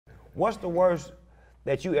What's the worst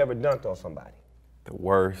that you ever dunked on somebody? The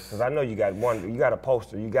worst. Because I know you got one, you got a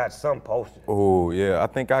poster, you got some poster. Oh, yeah. I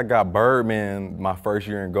think I got Birdman my first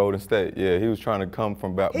year in Golden State. Yeah, he was trying to come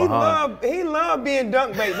from behind. He loved being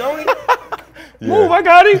dunk bait, don't he? Yeah. Move, I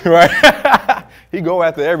got him. Right. He go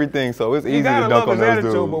after everything, so it's easy to dunk on those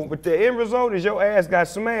dudes. But the end result is your ass got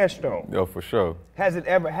smashed on. Yo, for sure. Has it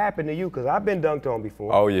ever happened to you? Because I've been dunked on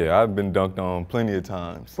before. Oh, yeah. I've been dunked on plenty of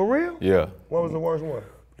times. For real? Yeah. What was the worst one?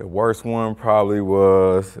 The worst one probably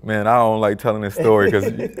was, man, I don't like telling this story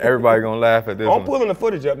because everybody gonna laugh at this I'm one. pulling the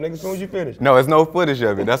footage up, nigga, as soon as you finish. No, it's no footage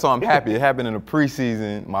of it. That's why I'm happy. It happened in the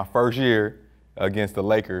preseason, my first year against the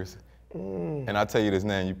Lakers. And I tell you this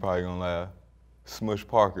name, you probably gonna laugh. Smush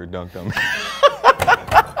Parker dunked on me.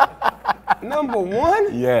 Number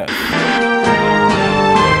one? Yeah.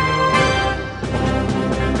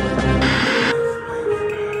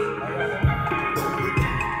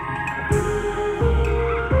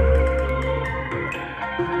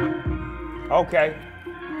 Okay,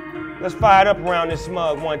 let's fire it up around this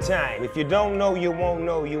mug one time. If you don't know, you won't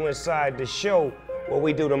know. You inside the show where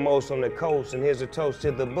we do the most on the coast. And here's a toast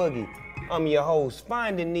to the boogie. I'm your host,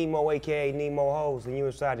 Finding Nemo, aka Nemo Host, and you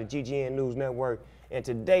inside the GGN News Network. And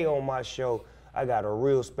today on my show, I got a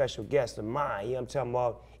real special guest of mine. Yeah, I'm talking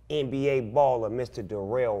about NBA baller, Mr.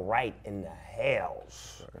 Dorrell Wright in the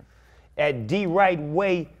house. Sorry. At D Wright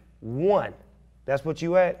Way 1. That's what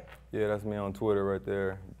you at? Yeah, that's me on Twitter right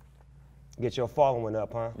there. Get your following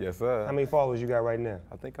up, huh? Yes, sir. How many followers you got right now?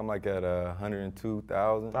 I think I'm like at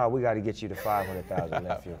 102,000. Oh, we got to get you to 500,000,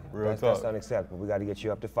 nephew. That's unacceptable. We got to get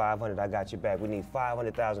you up to 500. I got your back. We need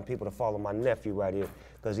 500,000 people to follow my nephew right here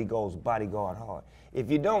because he goes bodyguard hard. If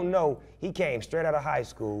you don't know, he came straight out of high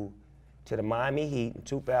school to the Miami Heat in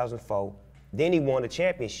 2004. Then he won a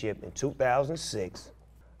championship in 2006.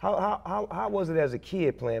 How was it as a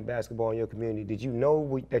kid playing basketball in your community? Did you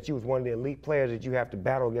know that you was one of the elite players that you have to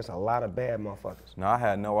battle against a lot of bad motherfuckers? No, I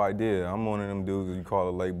had no idea. I'm one of them dudes that you call a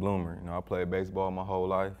late bloomer. You know, I played baseball my whole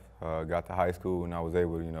life. Got to high school and I was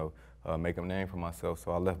able to, you know, make a name for myself.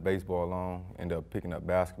 So I left baseball alone, ended up picking up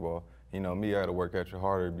basketball. You know, me, I had to work extra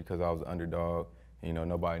harder because I was an underdog. You know,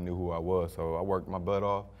 nobody knew who I was, so I worked my butt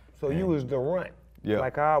off. So you was the runt. Yeah.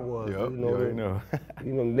 Like I was. Yep. You know,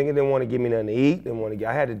 You know, nigga didn't want to give me nothing to eat.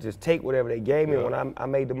 I had to just take whatever they gave me when I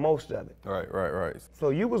made the most of it. Right.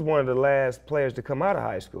 So you was one of the last players to come out of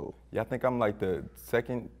high school. Yeah, I think I'm like the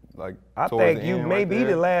second, like, I think you may be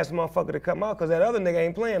the last motherfucker to come out because that other nigga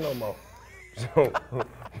ain't playing no more. So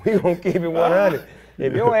we gonna keep it 100.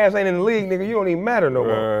 If your ass ain't in the league, nigga, you don't even matter no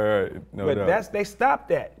more. Right. No but doubt. They stopped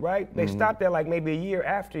that, right? They stopped that like maybe a year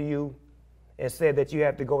after you and said that you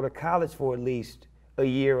have to go to college for at least a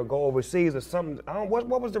year or go overseas or something.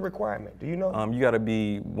 What was the requirement? Do you know? You got to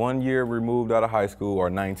be 1 year removed out of high school or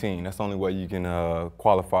 19. That's the only way you can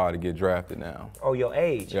qualify to get drafted now. Oh, your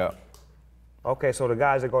age? Yeah. Okay, so the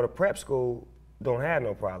guys that go to prep school don't have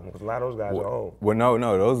no problem because a lot of those guys are old. Well, no,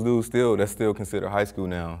 those dudes that's still considered high school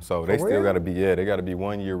now. So they still got to be, they got to be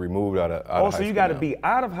 1 year removed out of high school. Oh, so you got to be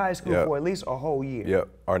out of high school for at least a whole year? Yep,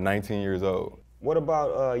 or 19 years old. What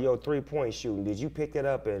about your three-point shooting? Did you pick it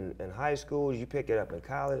up in high school? Did you pick it up in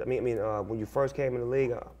college? I mean, when you first came in the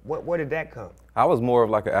league, where did that come? I was more of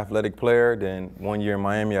like an athletic player. Then 1 year in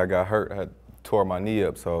Miami, I got hurt. I had tore my knee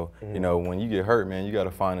up. So, you know, when you get hurt, man, you got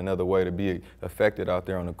to find another way to be effective out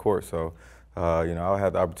there on the court. So, you know, I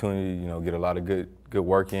had the opportunity, you know, get a lot of good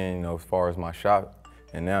work in, you know, as far as my shot.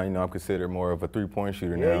 And now, you know, I'm considered more of a three-point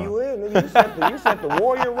shooter now. Yeah, you is. You set the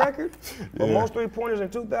Warrior record for most three-pointers in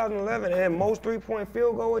 2011 and most three-point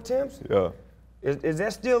field goal attempts. Yeah. Is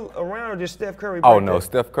that still around or just Steph Curry? Oh, no,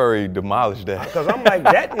 Steph Curry demolished that. Because I'm like,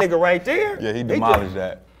 that nigga right there. Yeah, he demolished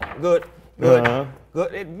that. Good.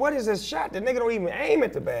 What is his shot? The nigga don't even aim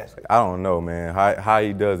at the basket. I don't know, man, how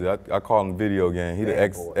he does it. I call him video game. He the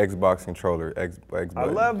Xbox controller, X I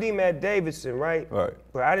loved him at Davidson, right? Right.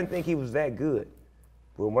 But I didn't think he was that good.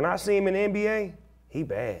 But when I see him in the NBA, he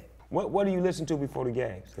bad. What do you listen to before the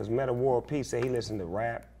games? Because Meta World Peace said he listened to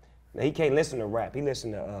rap. Now, he can't listen to rap. He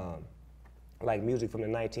listened to like music from the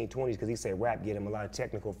 1920s because he said rap get him a lot of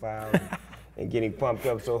technical fouls and getting pumped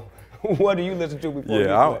up. So what do you listen to before you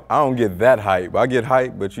play? I don't get that hype. I get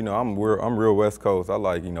hype, but you know, I'm real West Coast. I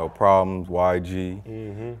like, you know, Problems, YG.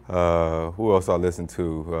 Who else I listen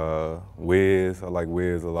to? Wiz. I like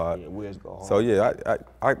Wiz a lot. Yeah, Wiz go hard. So yeah,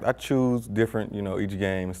 I choose different, you know, each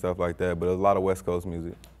game and stuff like that. But there's a lot of West Coast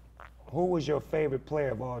music. Who was your favorite player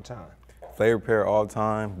of all time? Favorite player all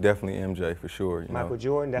time, definitely MJ for sure. Michael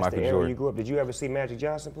Jordan, that's the era you grew up. Did you ever see Magic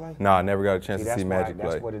Johnson play? Nah, I never got a chance to see Magic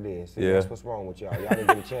play. That's what it is. See, that's what's wrong with y'all. Y'all didn't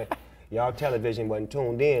get a chance. Y'all television wasn't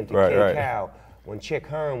tuned in to Ken Cow when Chick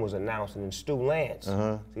Hearn was announcing and Stu Lance.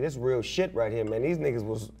 See, this real shit right here, man. These niggas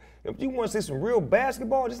was, if you want to see some real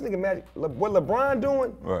basketball, this nigga Magic, what LeBron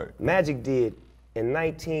doing, Magic did in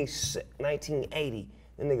 1980.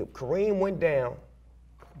 The nigga Kareem went down,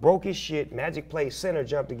 broke his shit. Magic played center,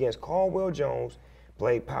 jumped against Caldwell Jones,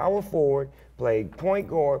 played power forward, played point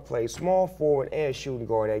guard, played small forward and shooting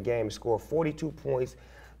guard that game, and scored 42 points,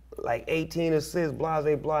 like 18 assists, blah,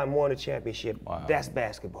 and won the championship. Wow. That's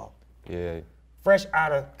basketball. Yeah. Fresh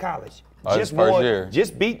out of college. Just first year.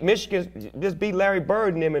 Just beat Michigan, just beat Larry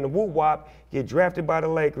Bird and them in the woo-wop, get drafted by the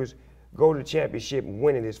Lakers, go to the championship and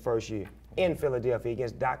win it his first year in Philadelphia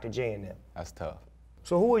against Dr. J and them. That's tough.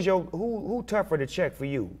 So who tougher to check for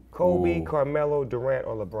you? Kobe, Carmelo, Durant,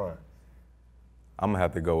 or LeBron? I'm gonna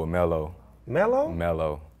have to go with Melo. Melo?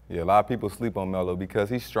 Melo. Yeah, a lot of people sleep on Melo because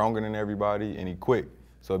he's stronger than everybody and he quick.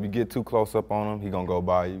 So if you get too close up on him, he gonna go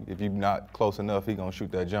by you. If you're not close enough, he gonna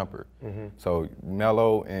shoot that jumper. So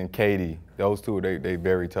Melo and KD, those two, they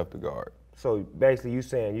very tough to guard. So basically you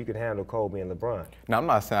saying you can handle Kobe and LeBron? No, I'm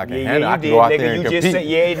not saying I can Yeah, handle you I can did, go out nigga. there and You compete. just said,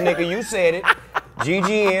 yeah, nigga, you said it.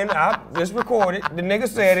 GGN, I just recorded. The nigga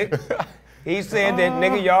said it. He said that,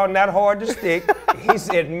 nigga, y'all not hard to stick. He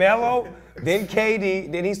said Melo, then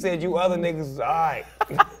KD, then he said you other niggas is all right.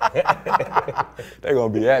 They're gonna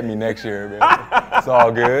be at me next year, man. It's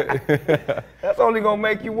all good. That's only gonna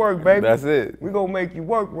make you work, baby. That's it. We gonna make you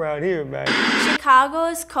work around here, man. Chicago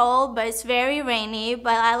is cold, but it's very rainy,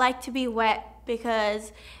 but I like to be wet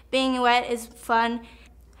because being wet is fun.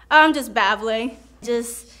 I'm just babbling.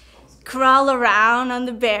 Just crawl around on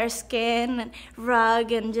the bearskin and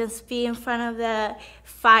rug and just be in front of the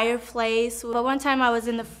fireplace. But one time I was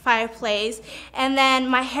in the fireplace and then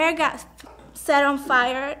my hair got set on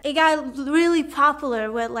fire. It got really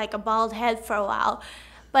popular with like a bald head for a while.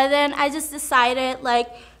 But then I just decided like,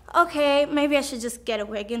 okay, maybe I should just get a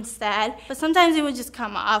wig instead. But sometimes it would just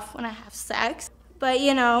come off when I have sex. But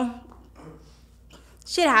you know,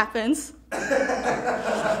 shit happens. Murder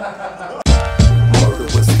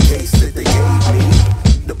was the case that they gave me.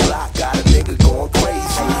 The block got a nigga going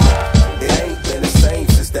crazy. It ain't been the same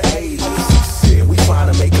since the 80s. Shit, we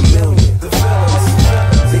tryna make $1 million. The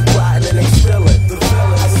villains, they plotting and they spilling. The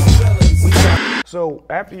villains, we tryna. So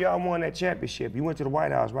after y'all won that championship, you went to the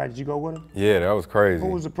White House, right? Did you go with him? Yeah, that was crazy. Who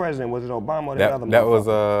was the president? Was it Obama or that other That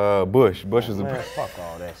motherfucker? was Bush. Bush was the Man, president. fuck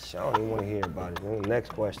all that shit. I don't even want to hear about it. Next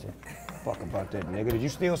question. Fuck about that, nigga. Did you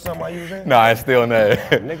steal something while you was in? No, I ain't still in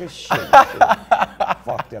that. Nigga, shit.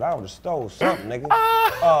 Fuck that. I would've stole something, nigga.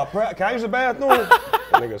 Can I use the bathroom?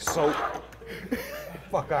 Nigga, soap.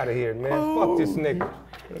 Fuck out of here, man. Fuck this nigga.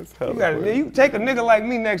 You take a nigga like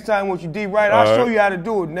me next time once you D-right, I'll show you how to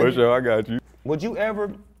do it, nigga. For sure, I got you. Would you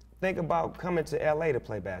ever think about coming to LA to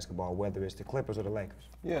play basketball, whether it's the Clippers or the Lakers?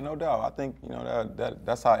 Yeah, no doubt. I think, you know,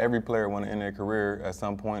 that's how every player want to end their career at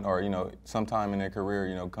some point, or, you know, sometime in their career,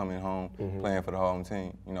 you know, coming home, playing for the home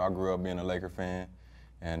team. You know, I grew up being a Laker fan,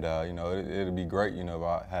 and, you know, it'd be great, you know, if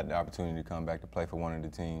I had the opportunity to come back to play for one of the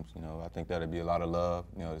teams. You know, I think that'd be a lot of love.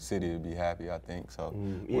 You know, the city would be happy, I think, so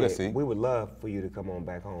we'll see. We would love for you to come on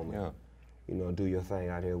back home and, you know, do your thing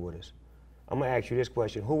out here with us. I'm gonna ask you this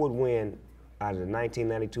question. Who would win out of the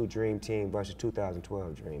 1992 Dream Team versus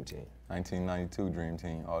 2012 Dream Team? 1992 Dream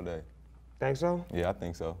Team all day. Think so? Yeah, I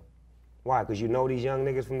think so. Why? Because you know these young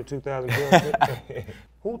niggas from the 2012?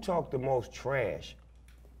 Who talked the most trash?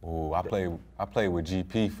 Oh, I played with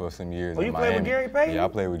GP for some years. Oh, you played with Gary Payton? Yeah, I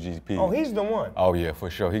played with GP. Oh, he's the one. Oh yeah, for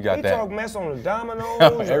sure. He got He that. talk mess on the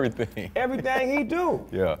dominoes. Everything. Everything he do.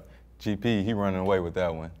 Yeah, GP, he running away with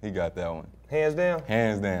that one. He got that one. Hands down?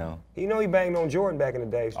 Hands down. You know he banged on Jordan back in the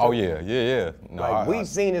days, too. Oh yeah. No, like, we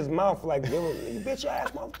seen his mouth like, you bitch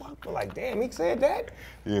ass motherfucker. Like, damn, he said that?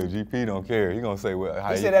 Yeah, GP don't care. He gonna say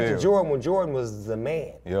how he said that to Jordan when Jordan was the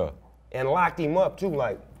man. Yeah. And locked him up, too,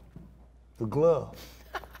 like, the glove.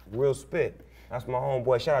 Real spit. That's my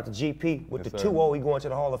homeboy. Shout out to GP with the 2-0. He going to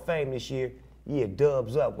the Hall of Fame this year. Yeah,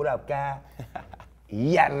 dubs up. What up, guy?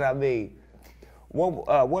 Yeah, that I mean.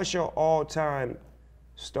 What's your all-time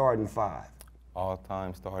starting five?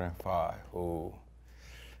 All-time starting five. Ooh,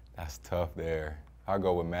 that's tough there. I'll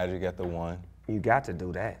go with Magic at the 1. You got to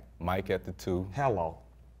do that. Mike at the 2. Hello.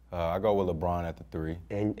 I go with LeBron at the 3.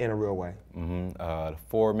 In a real way. The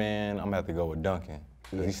 4-man, I'm gonna have to go with Duncan.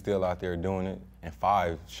 Because he's still out there doing it. And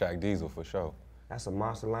 5, Shaq Diesel for sure. That's a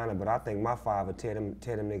monster lineup, but I think my 5 will tear them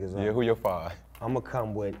niggas up. Yeah, who your 5? I'm gonna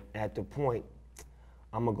come with, at the point,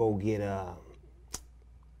 I'm gonna go get,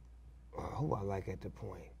 who I like at the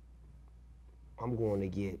point? I'm going to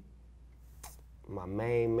get my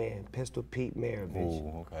main man, Pistol Pete Maravich.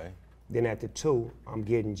 Ooh, okay. Then at the 2, I'm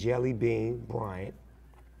getting Jelly Bean Bryant.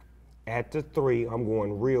 At the 3, I'm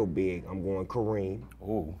going real big. I'm going Kareem.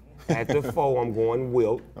 Ooh. At the 4, I'm going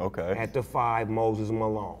Wilt. Okay. At the 5, Moses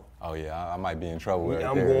Malone. Oh yeah, I might be in trouble right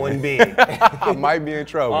I'm there. going big. I might be in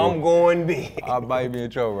trouble. I'm going big. I might be in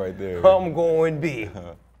trouble right there. I'm going big.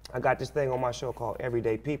 I got this thing on my show called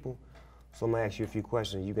Everyday People. So I'm gonna ask you a few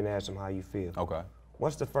questions. You can ask them how you feel. Okay.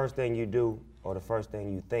 What's the first thing you do or the first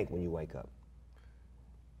thing you think when you wake up?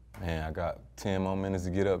 Man, I got 10 more minutes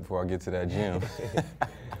to get up before I get to that gym.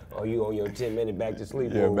 Or you on your 10-minute back to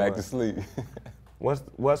sleep? Yeah, or back what? to sleep.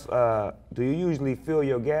 Do you usually fill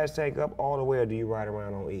your gas tank up all the way or do you ride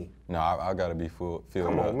around on E? No, I gotta be filled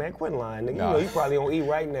Come up. on, man, quit lying, nigga. Nah. You know you probably on E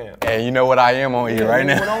right now. And you know what, I am on E right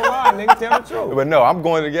nigga, now. Don't lie, nigga, tell the truth. But no, I'm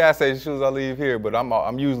going to the gas station as soon as I leave here, but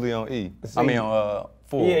I'm usually on E. I mean on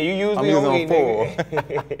full. Yeah, you usually I'm on E, full.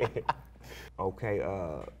 nigga. Okay,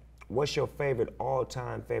 what's your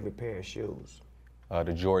all-time favorite pair of shoes?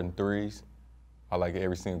 The Jordan 3s. I like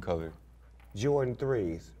every single color. Jordan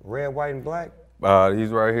 3s, red, white, and black? These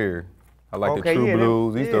right here. I like Okay, the True yeah,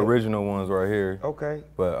 Blues. These yeah. the original ones right here. Okay.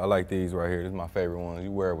 But I like these right here. These are my favorite ones.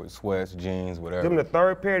 You wear it with sweats, jeans, whatever. Them the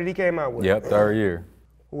 3rd pair that he came out with? Yep, 3rd year.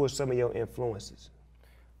 Who were some of your influences?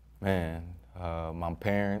 Man, my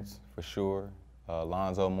parents, for sure.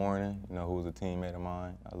 Lonzo Mourning, you know, who was a teammate of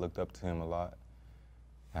mine. I looked up to him a lot.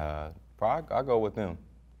 Probably I go with them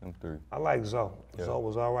 3. I like Zoe. Yeah. Zoe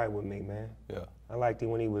was all right with me, man. Yeah. I liked him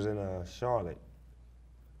when he was in Charlotte.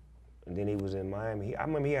 And then he was in Miami. I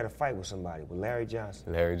remember he had a fight with somebody, with Larry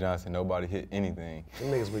Johnson. Larry Johnson, nobody hit anything. Them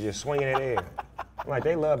niggas were just swinging in the air. Like,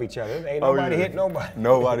 they love each other. Ain't nobody hit nobody.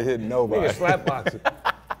 Nobody hit nobody. Nigga slap boxing.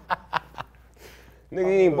 Nigga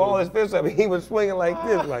he ain't ball his fist up. He was swinging like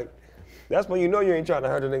this. Like, that's when you know you ain't trying to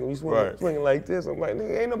hurt a nigga. You swinging like this. I'm like,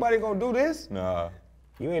 nigga, ain't nobody gonna do this. Nah.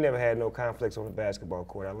 You ain't never had no conflicts on the basketball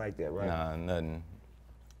court. I like that, right? Nah, nothing.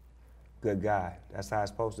 Good guy. That's how it's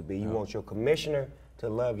supposed to be. You want your commissioner to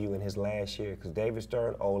love you in his last year, because David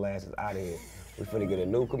Stern, old ass, is out of here. We finna get a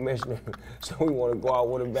new commissioner, so we want to go out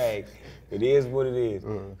with a bag. It is what it is.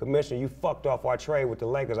 Commissioner, you fucked off our trade with the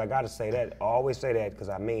Lakers. I gotta say that. I always say that because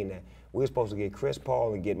I mean that. We were supposed to get Chris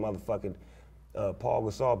Paul and get motherfucking Paul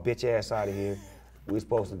Gasol bitch ass out of here.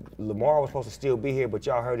 Lamar was supposed to still be here, but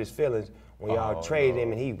y'all hurt his feelings when y'all traded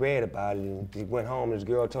him and he read about it and he went home and his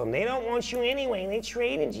girl told him, they don't want you anyway, they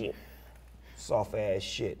traded you. Soft ass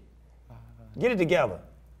shit. Get it together.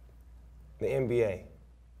 The NBA.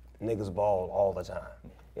 Niggas ball all the time.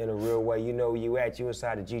 In a real way, you know where you at. You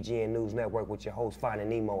inside the GGN News Network with your host, Finding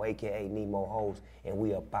Nemo, a.k.a. Nemo Hoes, and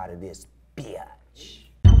we up out of this bitch.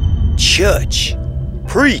 Church,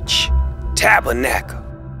 preach, tabernacle.